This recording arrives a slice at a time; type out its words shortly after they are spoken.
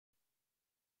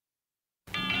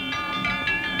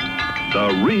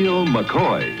The Real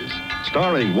McCoys,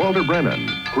 starring Walter Brennan,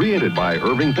 created by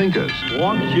Irving Pincus.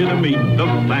 Want you to meet the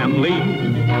family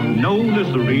known as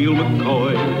the Real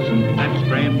McCoys. That's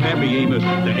Grandpappy Amos,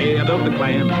 the head of the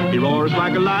clan. He roars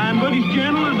like a lion, but he's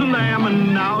gentle as a lamb.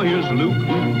 And now here's Luke,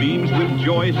 who beams with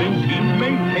joy since he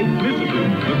made Kate Mrs.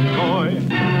 Luke McCoy.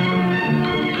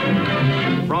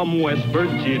 From West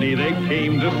Virginia they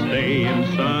came to stay in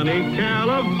sunny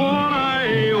California.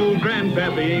 Old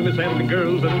Grandpappy Amos and the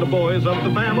girls and the boys of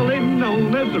the family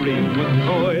known as the Real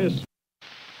McCoys.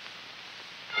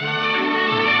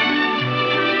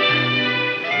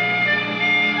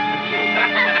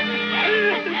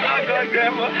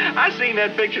 Grandma, I've seen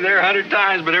that picture there 100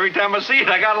 times, but every time I see it,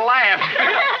 I gotta laugh.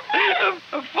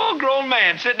 a full-grown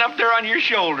man sitting up there on your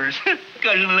shoulders.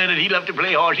 Cousin Leonard, he loved to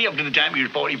play horsey up to the time he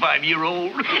was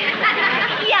 45-year-old. Young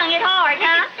at heart,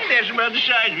 huh? That's about the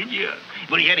size of him, yeah.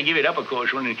 But he had to give it up, of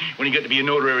course, when he got to be a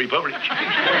notary public.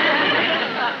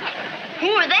 Who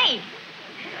are they?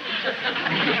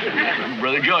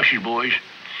 Brother Josh's boys.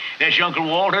 That's Uncle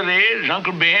Walter there's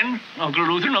Uncle Ben, Uncle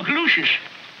Luther, and Uncle Lucius.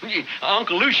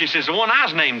 Uncle Lucius is the one I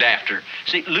was named after.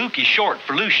 See, Luke is short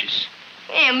for Lucius.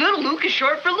 And little Luke is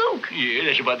short for Luke. Yeah,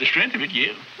 that's about the strength of it,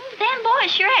 yeah. Them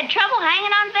boys sure had trouble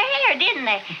hanging on to their hair, didn't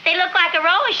they? They look like a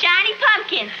row of shiny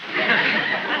pumpkins.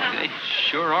 They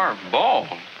sure are bald.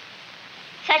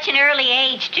 Such an early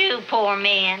age, too, poor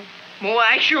men. Well,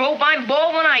 I sure hope I'm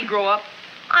bald when I grow up.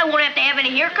 I won't have to have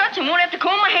any haircuts and won't have to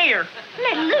comb my hair.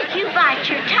 Little Luke, you bite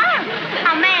your tongue.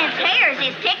 A man's hair is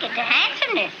his ticket to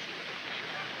handsomeness.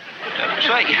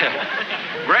 Say,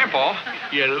 Grandpa.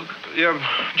 Yeah, Luke?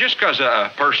 Just because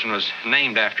a person was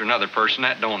named after another person,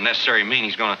 that don't necessarily mean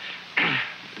he's going to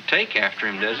take after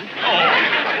him, does it? Oh,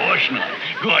 of course not.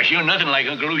 Gosh, you're nothing like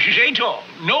Uncle Lucius at all.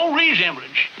 No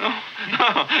resemblance. Oh.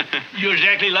 You're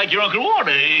exactly like your Uncle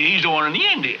Walter. He's the one in the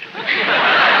end here.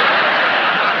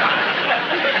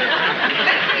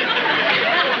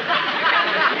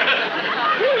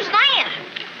 Who's that?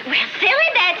 Well, silly,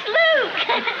 that's Luke.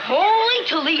 Holy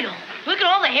Toledo. Look at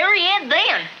all the hair he had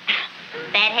then.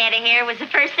 That head of hair was the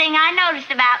first thing I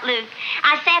noticed about Luke.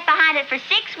 I sat behind it for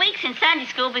 6 weeks in Sunday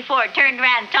school before it turned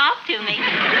around and talked to me.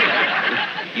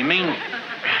 You mean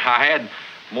I had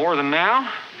more than now?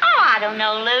 Oh, I don't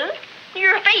know, Luke.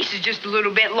 Your face is just a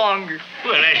little bit longer.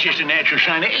 Well, that's just a natural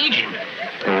sign of aging.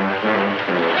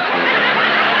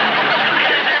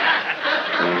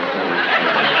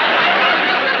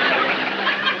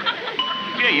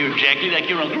 Yeah, you're exactly like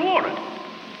your Uncle Walter.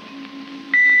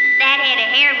 That head of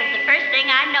hair was the first thing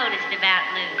I noticed about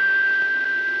Luke.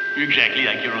 You're exactly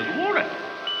like your Uncle Walter.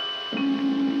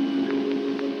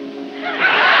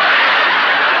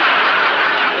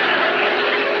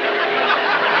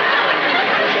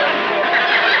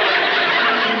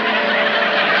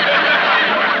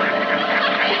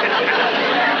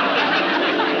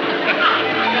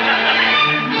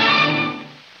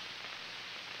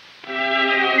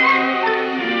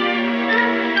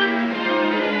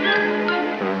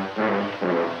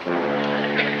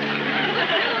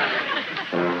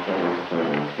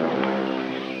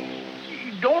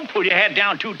 Pull your hat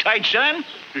down too tight, son.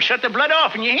 You'll shut the blood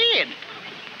off in your head.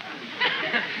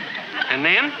 And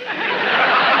then?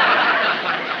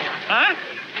 Huh?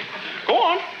 Go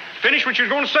on. Finish what you were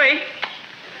going to say.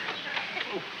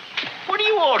 What are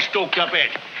you all stoked up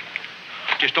at?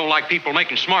 Just don't like people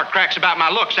making smart cracks about my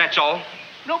looks, that's all.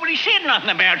 Nobody said nothing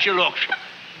about your looks.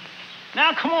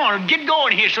 Now, come on, get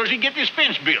going here so as we get this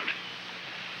fence built.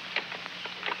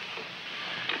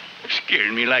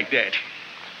 Scaring me like that.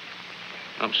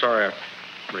 I'm sorry I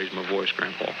raised my voice,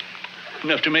 Grandpa.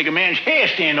 Enough to make a man's hair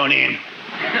stand on end.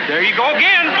 There you go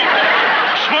again.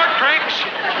 Smart cracks.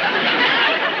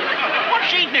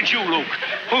 What's eating at you, Luke?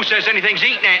 Who says anything's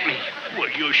eating at me? Well,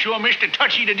 you're sure Mr.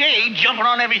 Touchy today, jumping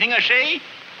on everything I say.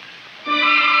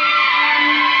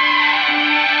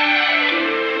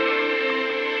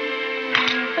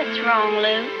 What's wrong,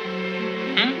 Luke?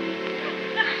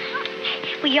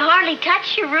 Well, you hardly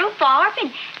touched your roof, Barb,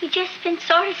 and you just been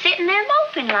sort of sitting there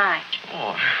moping like.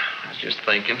 Oh, I was just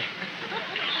thinking.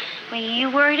 Were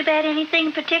you worried about anything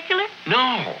in particular? No,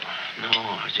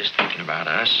 I was just thinking about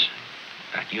us.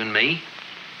 About you and me.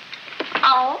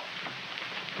 Oh?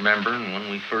 Remember when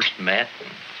we first met?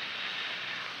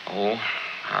 And,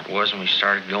 how it was when we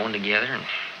started going together. And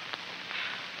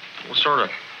well, sort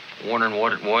of wondering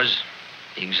what it was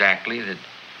exactly that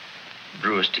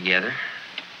drew us together.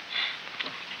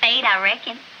 Fate, I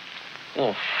reckon.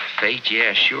 Well, fate,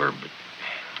 yeah, sure, but,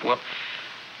 well,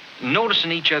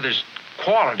 noticing each other's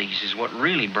qualities is what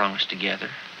really brought us together.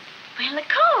 Well, of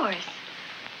course.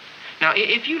 Now,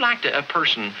 if you liked a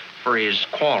person for his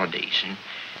qualities, and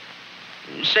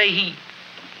say he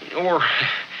or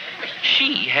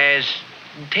she has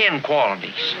 10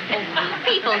 qualities.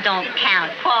 People don't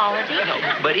count quality.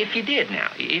 No, but if you did now,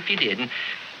 if you did, and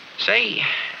say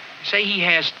he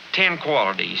has 10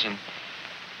 qualities, and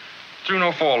through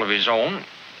no fault of his own,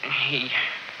 he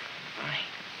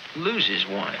loses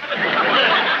one.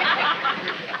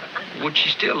 Would she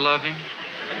still love him?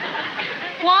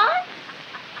 What?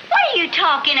 What are you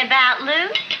talking about,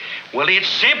 Luke? Well, it's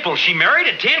simple. She married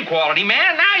a 10-quality man,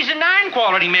 and now he's a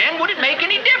 9-quality man. Would it make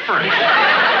any difference?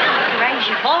 Raise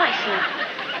your voice, Luke.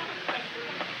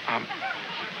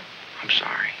 I'm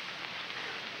sorry.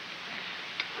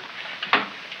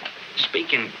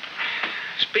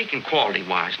 Speaking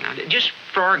quality-wise now, just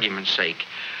for argument's sake,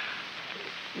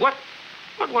 what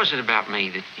was it about me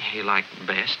that he liked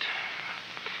best?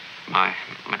 My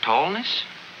tallness?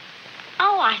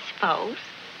 Oh, I suppose.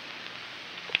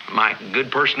 My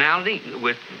good personality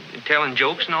with telling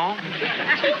jokes and all?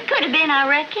 Could have been, I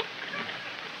reckon.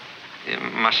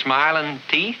 My smiling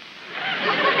teeth?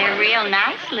 They're real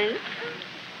nice, Luke.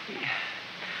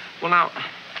 Well, now,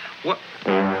 what...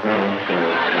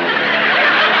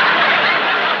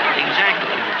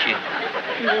 Exactly what you...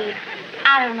 Luke,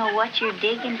 I don't know what you're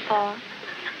digging for.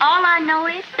 All I know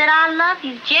is that I love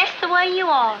you just the way you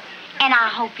are, and I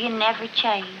hope you never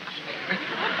change.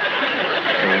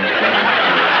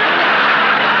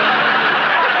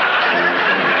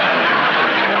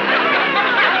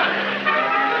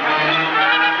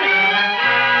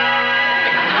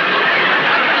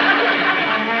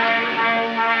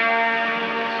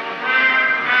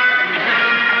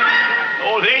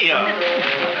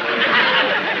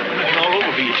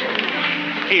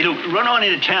 Hey, Luke, run on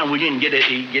into town, will you, and get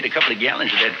a couple of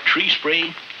gallons of that tree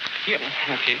spray? Yeah,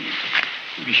 okay.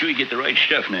 Be sure you get the right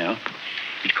stuff now.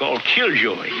 It's called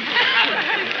Killjoy.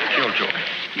 Killjoy.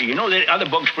 You know that other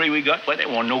bug spray we got? Well, that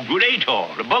wasn't no good at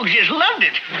all. The bugs just loved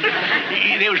it.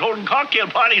 They was holding cocktail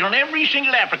parties on every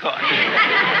single apricot.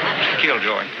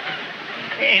 Killjoy.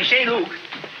 And say, Luke,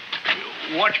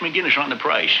 watch McGinnis on the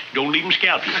price. Don't leave him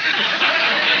scalp you.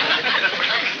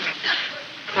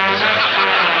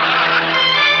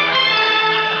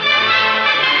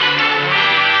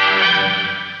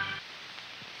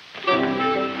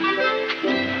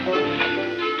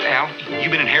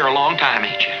 You've been in hair a long time,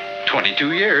 ain't you?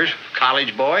 22 years.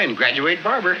 College boy and graduate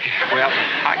barber. Well,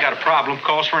 I got a problem.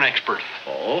 Calls for an expert.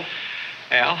 Oh?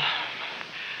 Al,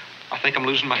 I think I'm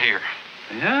losing my hair.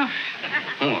 Yeah?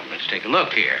 Oh, let's take a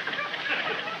look here.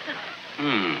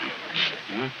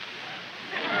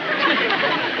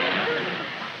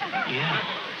 Yeah.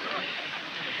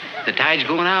 The tide's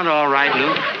going out all right,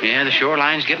 Luke. Yeah, the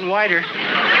shoreline's getting wider.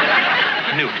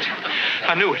 I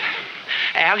knew it.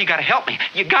 Al, you gotta help me.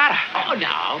 You gotta. Oh,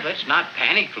 now, let's not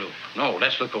panic, Luke. No,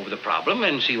 let's look over the problem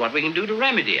and see what we can do to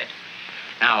remedy it.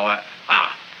 Now,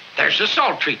 there's the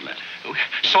salt treatment.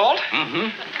 Salt?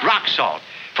 Mm-hmm. Rock salt.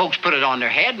 Folks put it on their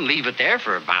head and leave it there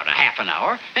for about a half an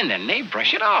hour, and then they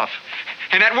brush it off.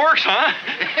 And that works, huh?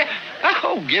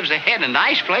 Oh, gives the head a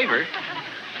nice flavor.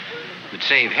 Would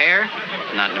save hair?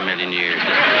 Not in a million years.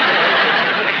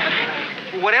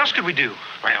 What else could we do?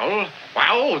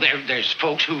 Well, there's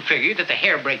folks who figure that the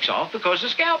hair breaks off because the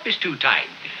scalp is too tight.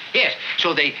 Yes,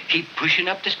 so they keep pushing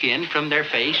up the skin from their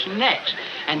face and necks.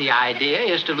 And the idea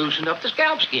is to loosen up the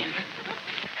scalp skin.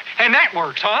 And that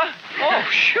works, huh? Oh,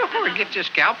 sure. It gets your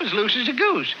scalp as loose as a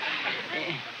goose.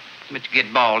 But you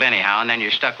get bald anyhow, and then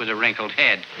you're stuck with a wrinkled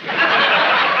head.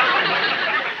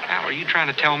 Al, are you trying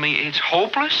to tell me it's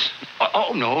hopeless?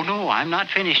 Oh, no, I'm not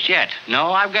finished yet.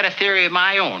 No, I've got a theory of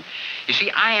my own. You see,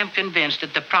 I am convinced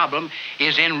that the problem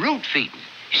is in root feeding.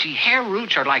 You see, hair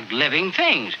roots are like living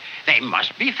things. They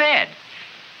must be fed.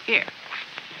 Here.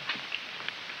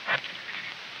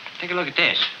 Take a look at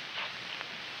this.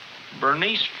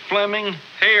 Bernice Fleming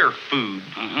hair food.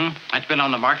 Mm-hmm. That's been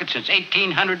on the market since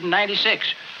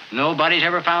 1896. Nobody's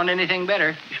ever found anything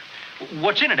better.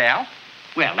 What's in it, Al?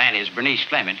 Well, that is Bernice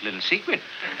Fleming's little secret.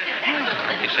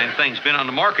 I guess anything's been on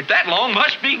the market that long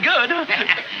must be good.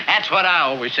 That's what I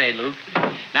always say, Luke.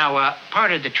 Now,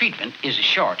 part of the treatment is a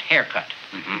short haircut.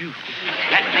 Mm-hmm.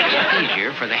 That makes it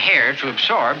easier for the hair to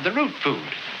absorb the root food.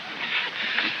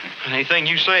 Anything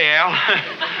you say, Al.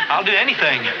 I'll do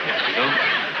anything. Luke,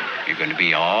 you're going to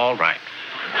be all right.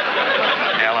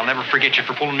 Al, I'll never forget you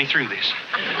for pulling me through this.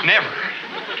 Never.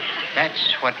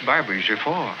 That's what barbers are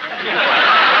for.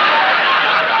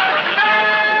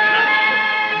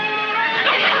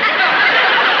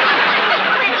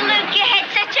 Luke, you had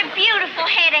such a beautiful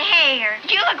head of hair.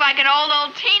 You look like an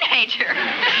old teenager.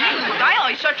 I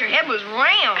always thought your head was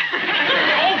round.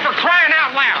 Oh, for crying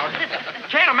out loud.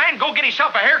 Can't a man go get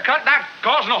himself a haircut without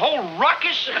causing a whole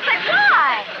ruckus? But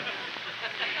why?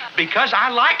 Because I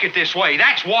like it this way,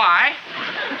 that's why.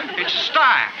 It's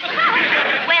style.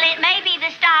 Well, it may be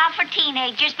the style for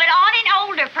teenagers, but on an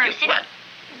older person...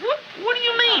 What do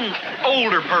you mean,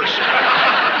 older person?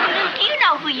 Luke, you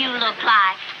know who you look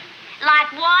like.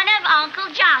 Like one of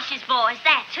Uncle Josh's boys,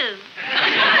 that's who.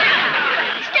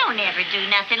 Please don't ever do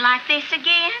nothing like this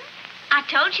again. I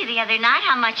told you the other night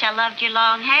how much I loved your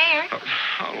long hair.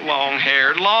 Long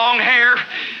hair, long hair.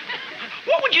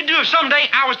 What would you do if someday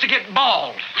I was to get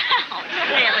bald? Oh,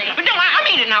 silly. But no, I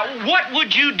mean it now. What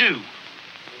would you do?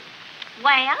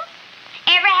 Well,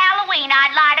 every Halloween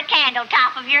I'd light a candle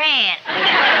top of your head.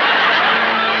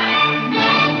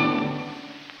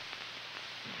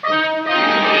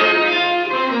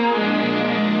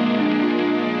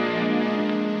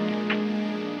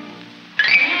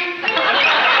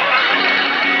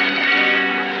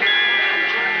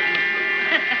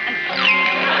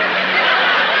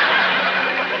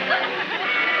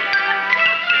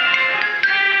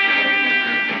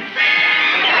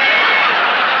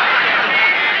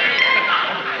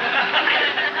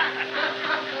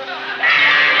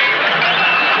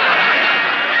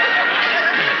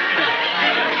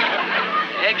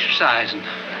 Exercising.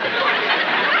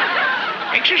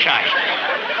 Exercising?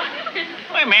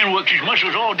 Why, a man works his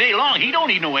muscles all day long. He don't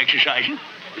need no exercising.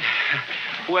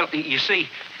 Well, you see...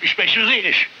 Especially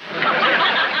this.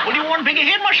 What do you want bigger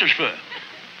head muscles for?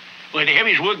 Well, the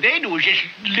heaviest work they do is just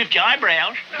lift your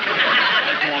eyebrows.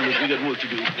 Come on, Luke, we got work to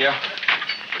do. Yeah?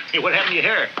 Hey, what happened to your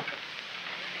hair?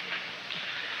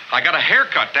 I got a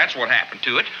haircut, that's what happened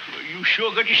to it. Well, you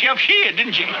sure got yourself shaved,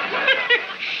 didn't you?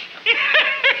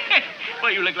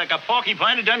 Well, you look like a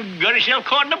porcupine that done got herself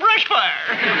caught in a brush fire.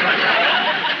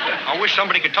 I wish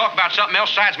somebody could talk about something else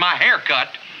besides my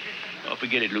haircut. Oh,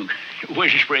 forget it, Luke.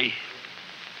 Where's the spray?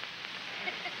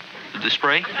 The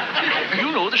spray?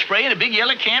 You know, the spray in a big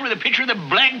yellow can with a picture of the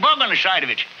black bug on the side of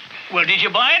it. Well, did you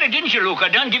buy it or didn't you, Luke? I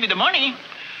done give you the money.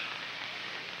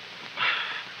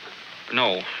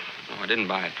 No, I didn't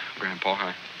buy it,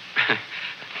 Grandpa.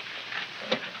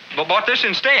 But bought this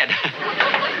instead.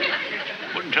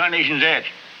 What in tarnation's that?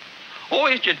 Oh,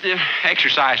 it's just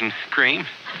exercising cream.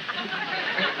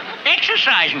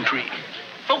 Exercising cream?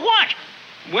 For what?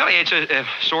 Well, it's a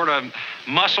sort of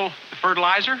muscle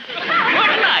fertilizer.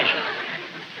 Fertilizer?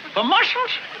 For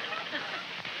muscles?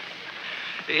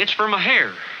 It's for my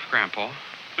hair, Grandpa.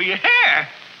 For your hair?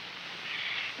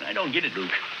 I don't get it,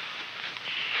 Luke.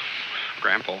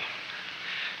 Grandpa,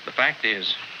 the fact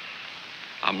is,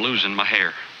 I'm losing my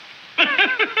hair. Well,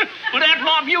 that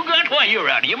mop you got? Why, you're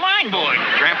out of your mind, boy.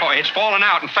 Grandpa, it's falling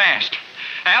out and fast.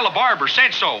 Al, the barber,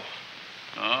 said so.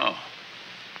 Oh.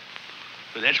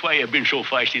 Well, that's why you've been so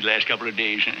feisty the last couple of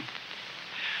days, huh?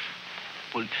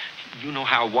 Well, you know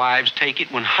how wives take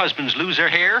it when husbands lose their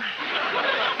hair?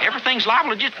 Everything's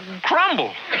liable to just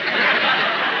crumble.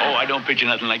 Oh, I don't picture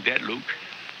nothing like that, Luke.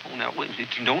 Oh, now,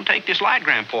 don't take this light,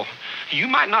 Grandpa. You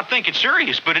might not think it's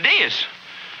serious, but it is.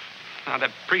 I'd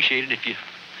appreciate it if you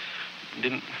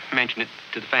didn't mention it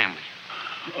to the family.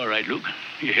 All right, Luke.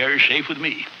 Your hair is safe with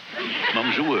me.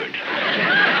 Mum's the word.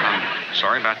 I'm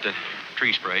sorry about the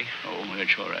tree spray. Oh,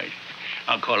 that's all right.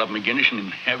 I'll call up McGinnis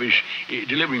and have his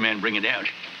delivery man bring it out.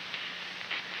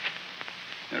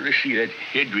 Now, let's see that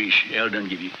head grease Al done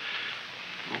give you.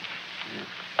 Oh,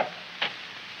 yeah.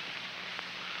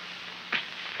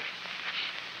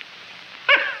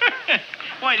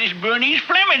 Why, this Bernice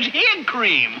Fleming's head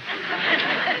cream.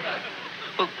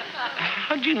 Well,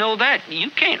 how'd you know that?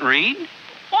 You can't read.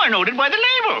 Oh, I know it by the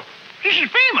label. This is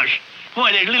famous.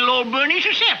 Why, there's little old Bernice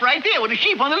herself right there with a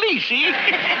sheep on the leash, see?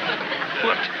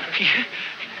 What?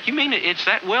 You mean it's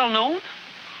that well known?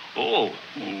 Oh,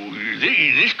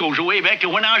 this goes way back to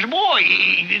when I was a boy.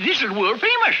 This is world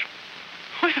famous.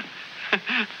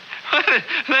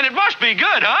 Then it must be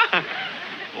good, huh?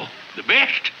 Oh, the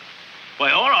best.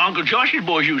 Why, all our Uncle Josh's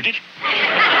boys used it.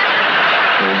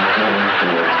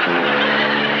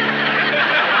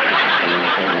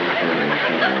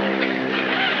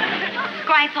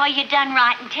 Grandpa, you done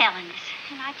right in telling us.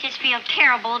 And I just feel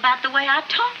terrible about the way I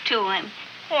talked to him.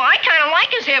 Well, I kind of like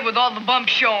his head with all the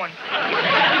bumps showing. You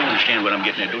understand what I'm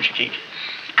getting at, don't you, Kate?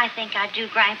 I think I do,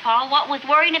 Grandpa. What with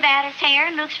worrying about his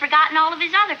hair, Luke's forgotten all of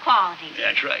his other qualities.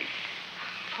 That's right.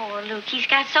 Poor Luke, he's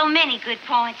got so many good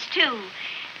points, too.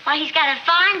 Why, he's got a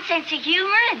fine sense of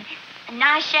humor and a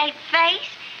nice-shaped face.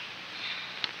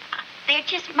 There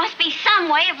just must be some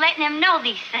way of letting him know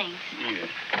these things. Yeah.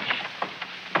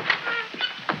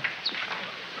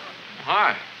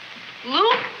 Hi.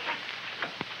 Luke?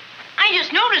 I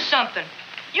just noticed something.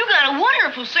 You got a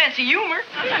wonderful sense of humor.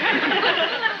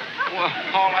 Well,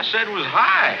 all I said was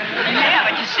hi. Yeah,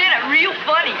 but you said it real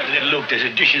funny. Look, there's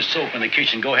a dish of soap in the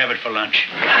kitchen. Go have it for lunch.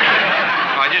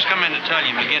 I just come in to tell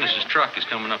you McGinnis's truck is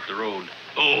coming up the road.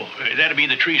 Oh, that'll be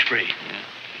the tree spray.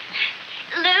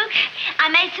 Luke, I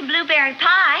made some blueberry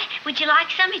pie. Would you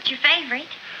like some? It's your favorite.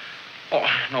 Oh,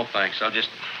 no thanks. I'll just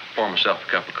pour myself a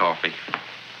cup of coffee.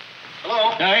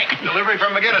 Hello. Hi. Delivery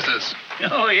from McGinnis's.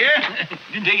 Oh, yeah?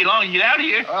 Didn't take you long to get out of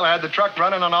here. Well, I had the truck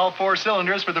running on all 4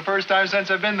 cylinders for the first time since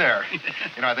I've been there.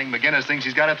 You know, I think McGinnis thinks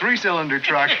he's got a 3-cylinder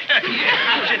truck. Set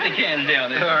the cans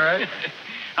down there. All right.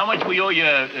 How much we owe you?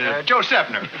 Joe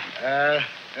Stepner.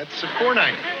 That's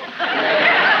 $4.90.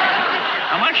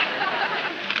 How much?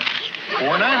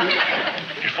 $4.90.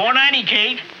 It's $4.90,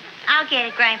 Kate. I'll get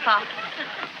it, Grandpa.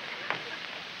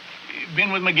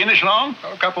 Been with McGinnis long?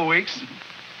 Oh, a couple weeks.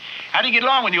 How do you get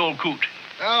along with the old coot?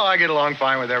 Oh, I get along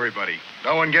fine with everybody.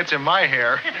 No one gets in my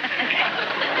hair. Here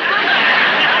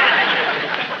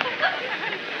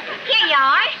you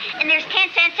are, and there's 10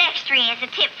 cents extra as a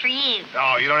tip for you.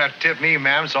 Oh, you don't have to tip me,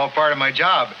 ma'am. It's all part of my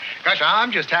job. Gosh,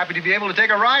 I'm just happy to be able to take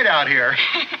a ride out here.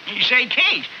 You say,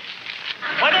 Kate,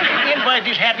 why don't you invite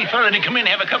this happy fella to come in and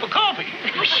have a cup of coffee?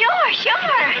 Well, sure.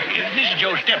 This is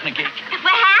Joe Stepner, Kate.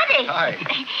 Well, howdy. Hi.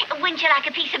 Wouldn't you like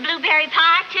a piece of blueberry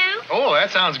pie, too? Oh, that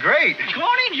sounds great. Come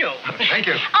on in, Joe. Thank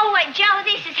you. Oh, Joe,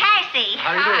 this is Hassie.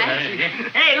 How do you do, Nancy?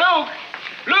 Hey, Luke.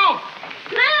 Luke.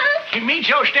 Luke. You meet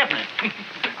Joe Stepner.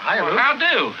 Hi, Luke. How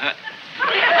do?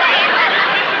 This is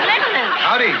Little Luke.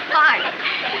 Howdy. Hi.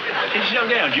 Sit yourself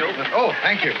down, Joe. Oh,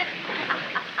 thank you.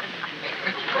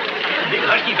 Big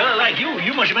husky fella like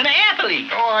you must have been an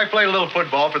athlete. Oh, I played a little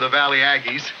football for the Valley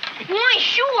Aggies. Why,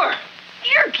 sure.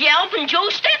 You're Galvin Joe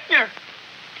Stepner.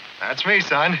 That's me,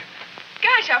 son.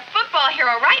 Gosh, a football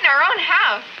hero right in our own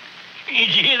house.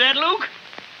 Did you hear that, Luke?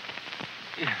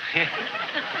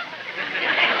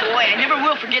 Boy, I never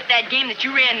will forget that game that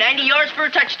you ran 90 yards for a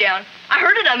touchdown. I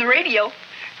heard it on the radio.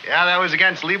 Yeah, that was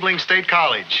against Liebling State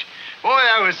College. Boy,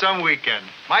 that was some weekend.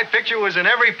 My picture was in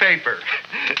every paper.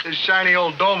 This shiny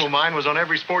old dome of mine was on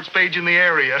every sports page in the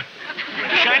area.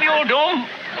 Shiny old dome?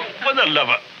 For the love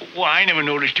of... Why, I never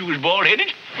noticed you was bald-headed.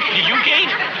 Did you, Kate?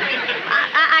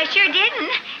 I sure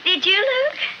didn't. Did you,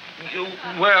 Luke?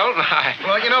 Well,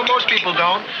 Well, you know, most people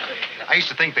don't. I used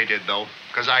to think they did, though,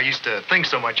 because I used to think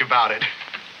so much about it.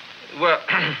 Well,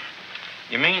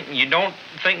 you mean you don't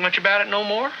think much about it no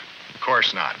more? Of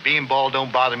course not. Being bald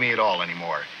don't bother me at all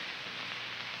anymore.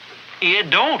 It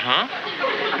don't, huh?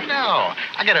 No,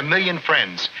 I got a million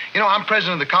friends. You know, I'm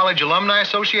president of the College Alumni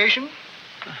Association.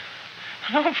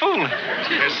 No fooling.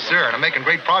 Yes, sir, and I'm making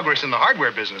great progress in the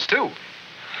hardware business, too.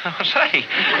 Say,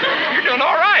 you're doing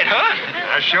all right,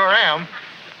 huh? I sure am.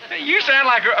 You sound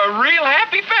like a real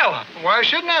happy fella. Why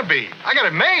shouldn't I be? I got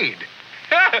it made.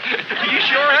 You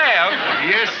sure have.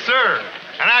 Yes, sir.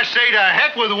 And I say to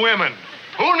heck with women.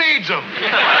 Who needs them?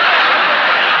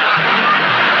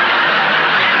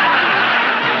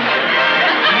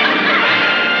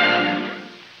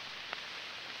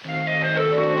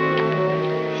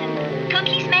 Some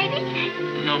cookies, maybe?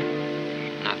 No,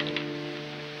 nothing.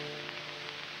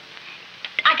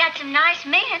 I got some nice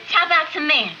mints. How about some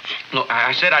mints? Look,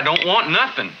 I said I don't want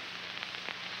nothing.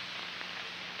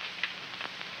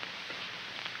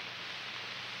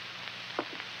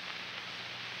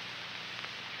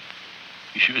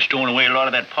 You sure stowing away a lot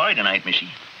of that pie tonight, Missy.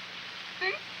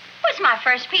 What's my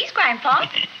first piece, Grandpa?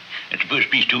 That's the first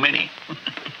piece too many.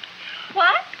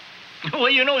 What? Well,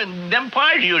 you know, them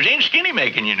pies of yours ain't skinny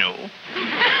making, you know. But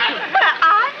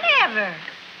I never.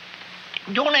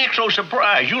 Don't act so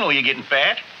surprised. You know you're getting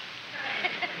fat.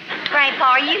 Grandpa,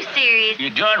 are you serious? You're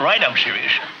darn right I'm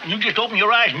serious. You just open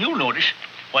your eyes and you'll notice.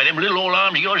 Why, them little old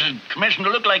arms of yours is commencing to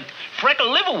look like freckled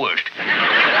liverwurst.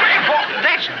 Grandpa,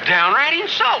 that's downright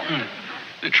insulting.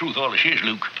 The truth all this is,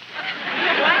 Luke.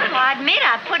 Well, I admit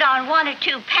I put on 1 or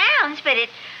 2 pounds, but it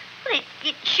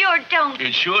sure don't.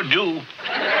 It sure do.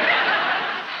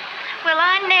 Well,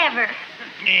 I never.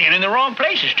 And in the wrong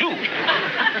places, too.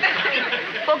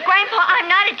 Well, Grandpa, I'm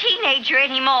not a teenager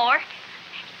anymore.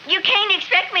 You can't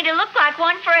expect me to look like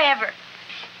one forever.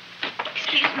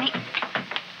 Excuse me.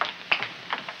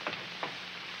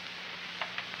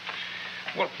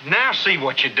 Well, now see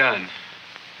what you done.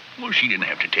 Well, she didn't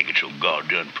have to take it so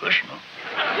goddamn personal.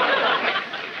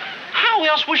 How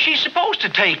else was she supposed to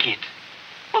take it?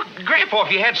 Well, Grandpa,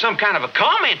 if you had some kind of a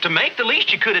comment to make, the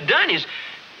least you could have done is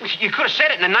you could have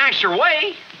said it in a nicer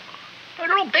way. Well,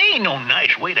 look, there ain't no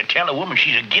nice way to tell a woman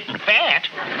she's a getting fat.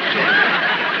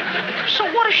 So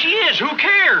what if she is? Who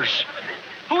cares?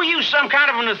 Who are you, some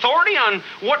kind of an authority on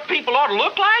what people ought to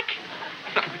look like?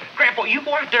 Grandpa, you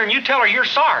go out there and you tell her you're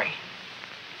sorry.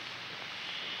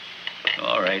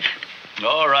 All right.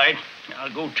 All right.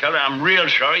 I'll go tell her I'm real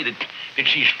sorry that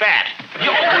she's fat.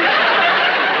 Never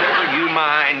you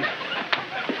mind.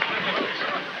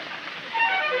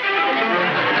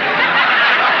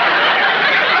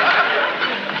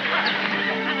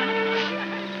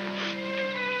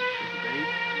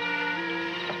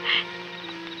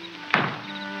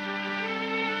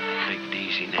 Take it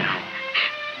easy now.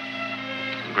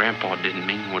 Grandpa didn't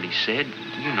mean what he said.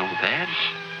 You know that.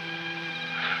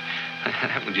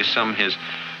 That was just some of his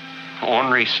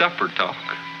ornery supper talk.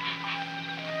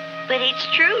 But it's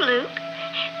true, Luke.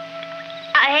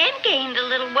 I have gained a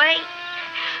little weight.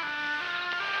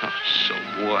 Oh, so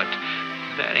what?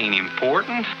 That ain't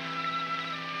important.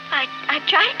 I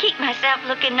try to keep myself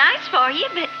looking nice for you,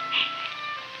 but...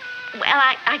 Well,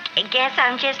 I guess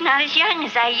I'm just not as young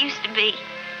as I used to be.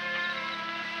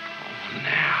 Oh,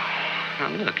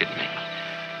 now look at me.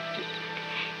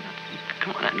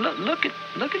 Come on, look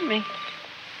at me.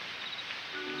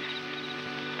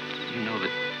 You know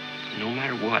that no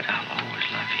matter what, I'll always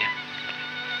love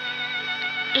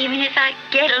you. Even if I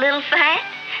get a little fat?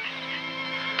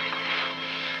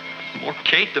 More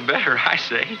Kate, the better, I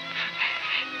say.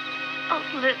 Oh,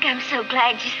 Luke, I'm so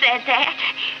glad you said that.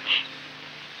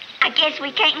 I guess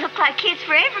we can't look like kids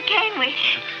forever, can we?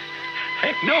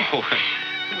 Heck, no.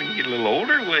 When you get a little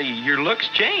older, well, your looks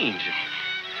change.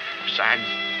 Besides,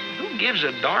 who gives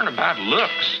a darn about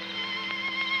looks?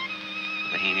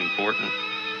 They ain't important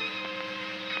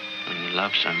when you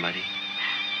love somebody.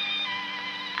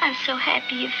 I'm so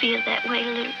happy you feel that way,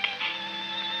 Luke.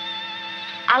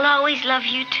 I'll always love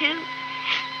you, too.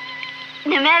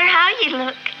 No matter how you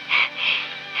look.